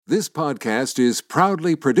This podcast is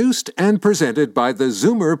proudly produced and presented by the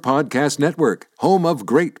Zoomer Podcast Network, home of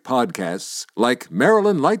great podcasts like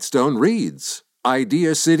Marilyn Lightstone Reads,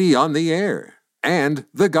 Idea City on the Air, and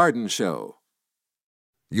The Garden Show.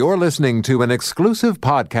 You're listening to an exclusive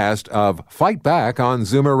podcast of Fight Back on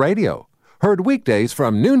Zoomer Radio, heard weekdays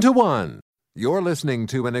from noon to 1. You're listening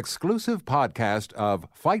to an exclusive podcast of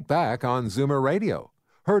Fight Back on Zoomer Radio,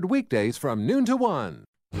 heard weekdays from noon to 1.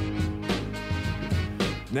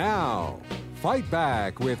 Now, Fight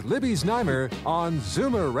Back with Libby Znaimer on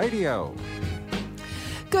Zoomer Radio.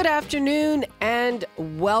 Good afternoon and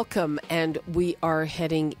welcome. And we are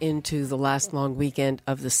heading into the last long weekend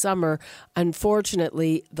of the summer.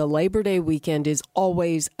 Unfortunately, the Labor Day weekend is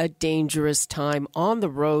always a dangerous time on the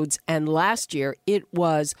roads. And last year, it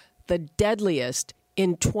was the deadliest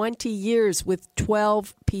in 20 years with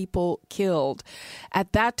 12 people killed.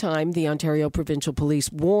 At that time, the Ontario Provincial Police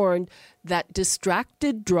warned that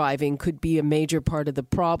distracted driving could be a major part of the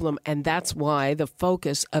problem, and that's why the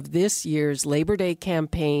focus of this year's Labor Day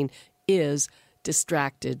campaign is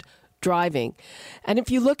distracted driving. And if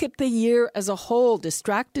you look at the year as a whole,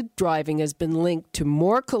 distracted driving has been linked to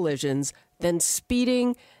more collisions than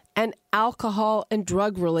speeding and alcohol and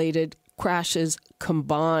drug-related crashes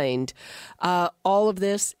combined. All of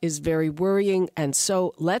this is very worrying, and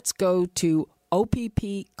so let's go to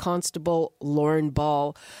OPP Constable Lauren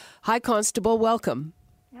Ball. Hi, Constable. Welcome.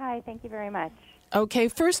 Hi. Thank you very much. Okay.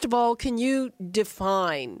 First of all, can you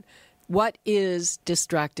define what is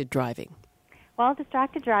distracted driving? Well,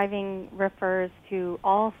 distracted driving refers to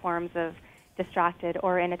all forms of distracted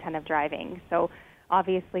or inattentive driving. So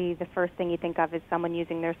obviously, the first thing you think of is someone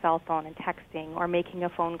using their cell phone and texting or making a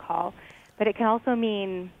phone call. But it can also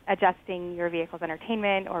mean adjusting your vehicle's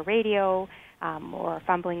entertainment or radio, or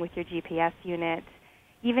fumbling with your GPS unit,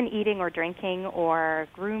 even eating or drinking or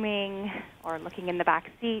grooming or looking in the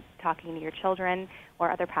back seat, talking to your children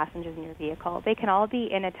or other passengers in your vehicle. They can all be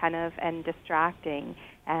inattentive and distracting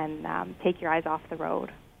and take your eyes off the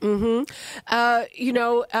road. Mm-hmm.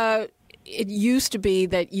 It used to be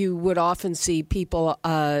that you would often see people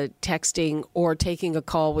texting or taking a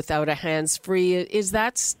call without a hands-free. Is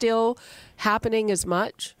that still happening as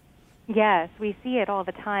much? Yes, we see it all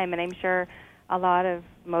the time, and I'm sure a lot of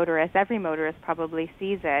motorists, every motorist probably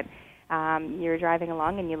sees it. You're driving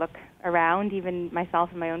along and you look around, even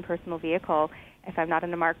myself in my own personal vehicle, if I'm not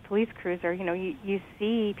in a marked police cruiser, you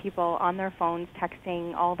see people on their phones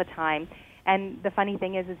texting all the time. And the funny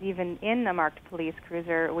thing is even in a marked police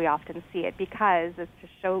cruiser, we often see it because it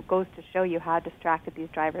goes to show you how distracted these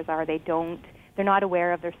drivers are. They're not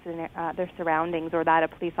aware of their surroundings, or that a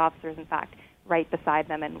police officer is in fact right beside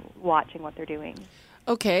them and watching what they're doing.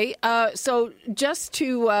 Okay, so just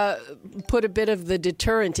to put a bit of the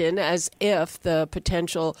deterrent in, as if the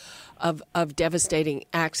potential of devastating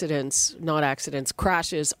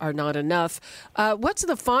crashes are not enough, what's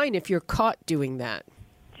the fine if you're caught doing that?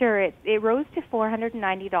 Sure, it rose to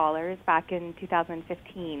 $490 back in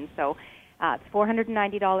 2015. So it's a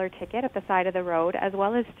 $490 ticket at the side of the road, as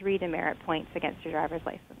well as 3 demerit points against your driver's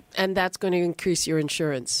license. And that's going to increase your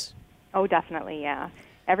insurance? Oh, definitely, yeah.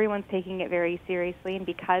 Everyone's taking it very seriously, and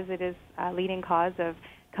because it is a leading cause of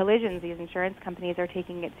collisions, these insurance companies are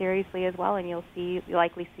taking it seriously as well, and you'll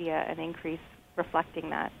likely see an increase reflecting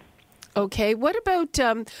that. Okay. What about,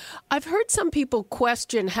 I've heard some people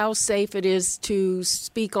question how safe it is to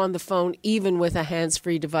speak on the phone even with a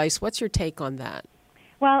hands-free device. What's your take on that?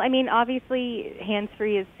 Well, I mean, obviously,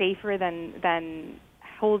 hands-free is safer than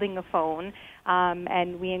holding a phone,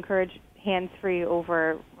 and we encourage hands-free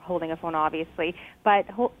over holding a phone, obviously. But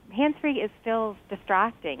hands-free is still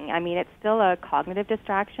distracting. I mean, it's still a cognitive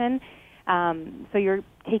distraction. So you're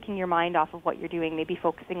taking your mind off of what you're doing, maybe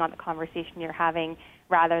focusing on the conversation you're having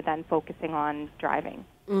rather than focusing on driving.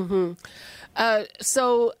 Mm-hmm.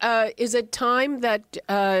 So is it time that,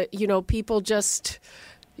 people just,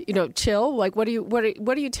 chill? Like, what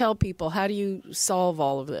do you tell people? How do you solve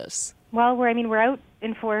all of this? Well, we're out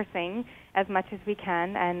enforcing as much as we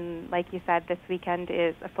can, and like you said, this weekend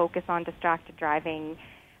is a focus on distracted driving,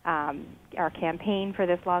 our campaign for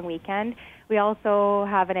this long weekend. We also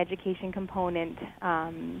have an education component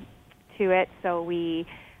to it, so we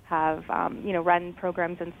have run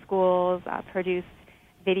programs in schools, produced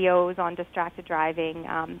videos on distracted driving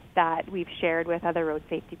that we've shared with other road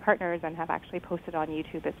safety partners and have actually posted on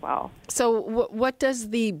YouTube as well. So what does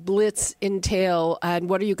the Blitz entail, and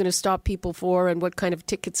what are you going to stop people for, and what kind of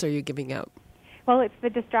tickets are you giving out? Well, it's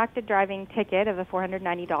the distracted driving ticket of the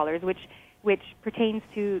 $490, which pertains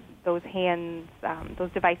to those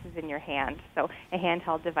those devices in your hand. So a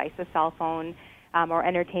handheld device, a cell phone, or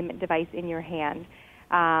entertainment device in your hand.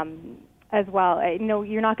 as well.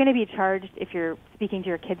 You're not going to be charged if you're speaking to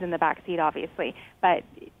your kids in the back seat, obviously, but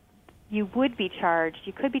you could be charged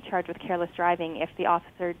with careless driving if the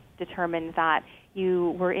officer determined that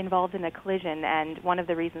you were involved in a collision, and one of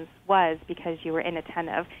the reasons was because you were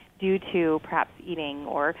inattentive due to perhaps eating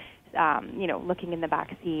or looking in the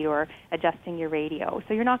back seat or adjusting your radio.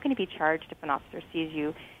 So you're not going to be charged if an officer sees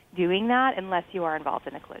you doing that unless you are involved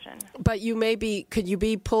in a collision. But could you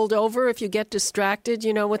be pulled over if you get distracted,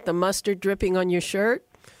 with the mustard dripping on your shirt?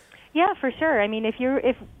 Yeah, for sure. I mean, if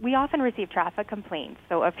we often receive traffic complaints,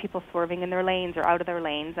 so of people swerving in their lanes or out of their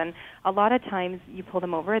lanes, and a lot of times you pull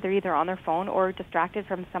them over, they're either on their phone or distracted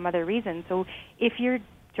from some other reason. So if your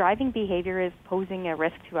driving behavior is posing a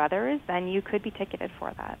risk to others, then you could be ticketed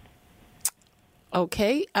for that.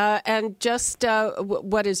 Okay. And just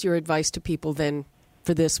what is your advice to people then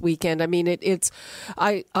for this weekend? I mean,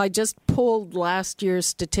 I just pulled last year's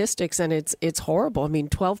statistics, and it's horrible. I mean,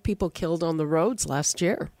 12 people killed on the roads last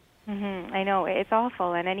year. Mm-hmm. I know, it's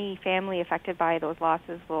awful, and any family affected by those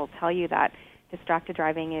losses will tell you that distracted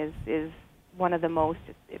driving is one of the most,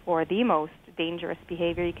 or the most dangerous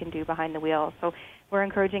behavior you can do behind the wheel. So we're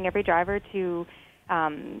encouraging every driver to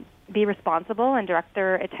be responsible and direct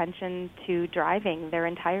their attention to driving, their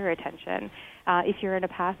entire attention. If you're a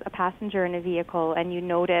passenger in a vehicle and you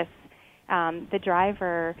notice the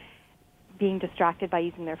driver being distracted by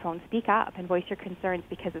using their phone, speak up and voice your concerns,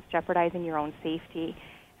 because it's jeopardizing your own safety.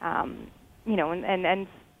 And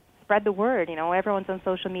spread the word. Everyone's on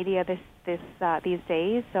social media these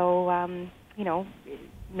days, so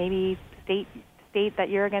maybe state that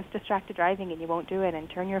you're against distracted driving and you won't do it, and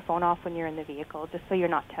turn your phone off when you're in the vehicle, just so you're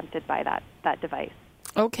not tempted by that device.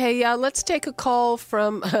 Okay, let's take a call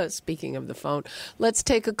from, speaking of the phone, let's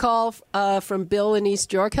take a call from Bill in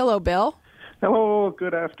East York. Hello, Bill. Hello,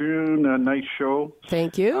 good afternoon. Nice show.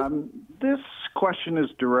 Thank you. This question is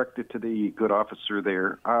directed to the good officer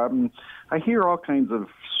there. I hear all kinds of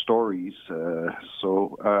stories,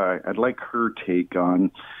 so I'd like her take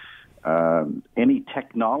on any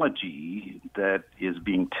technology that is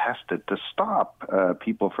being tested to stop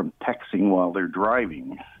people from texting while they're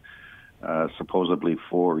driving. Supposedly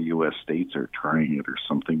 4 U.S. states are trying it or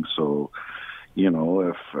something, so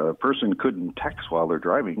if a person couldn't text while they're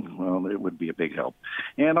driving, well, it would be a big help.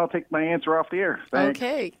 And I'll take my answer off the air. Thanks.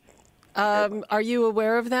 Okay. Are you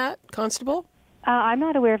aware of that, Constable? I'm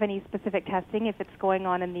not aware of any specific testing if it's going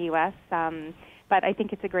on in the U.S., but I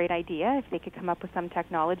think it's a great idea if they could come up with some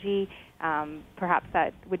technology, perhaps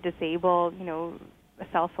that would disable, a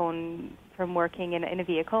cell phone from working in a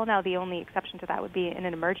vehicle. Now, the only exception to that would be in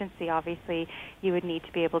an emergency. Obviously, you would need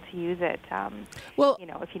to be able to use it,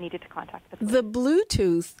 if you needed to contact the police. The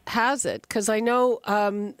Bluetooth has it, because I know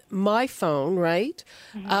my phone, right?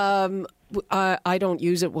 Mm-hmm. I don't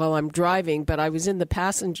use it while I'm driving, but I was in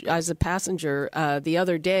as a passenger the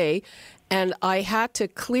other day, and I had to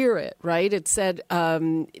clear it, right? It said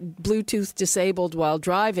Bluetooth disabled while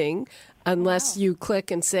driving, unless you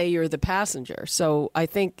click and say you're the passenger. So I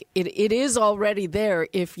think it is already there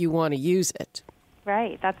if you want to use it.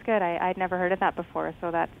 Right, that's good. I'd never heard of that before,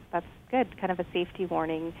 so that's good. Kind of a safety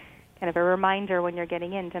warning, kind of a reminder when you're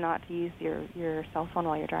getting in to not to use your cell phone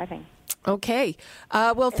while you're driving. Okay.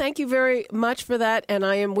 Well, thank you very much for that, and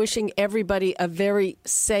I am wishing everybody a very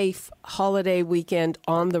safe holiday weekend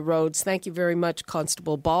on the roads. Thank you very much,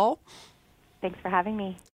 Constable Ball. Thanks for having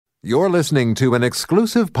me. You're listening to an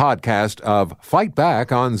exclusive podcast of Fight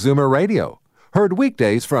Back on Zoomer Radio, heard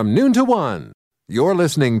weekdays from noon to 1. You're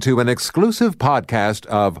listening to an exclusive podcast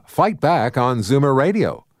of Fight Back on Zoomer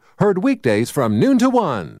Radio, heard weekdays from noon to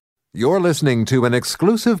 1. You're listening to an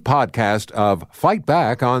exclusive podcast of Fight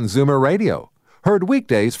Back on Zoomer Radio, heard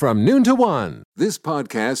weekdays from noon to 1. This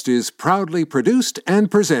podcast is proudly produced and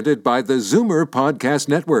presented by the Zoomer Podcast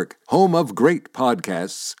Network, home of great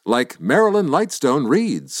podcasts like Marilyn Lightstone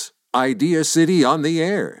Reads, Idea City on the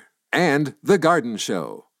Air, and The Garden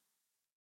Show.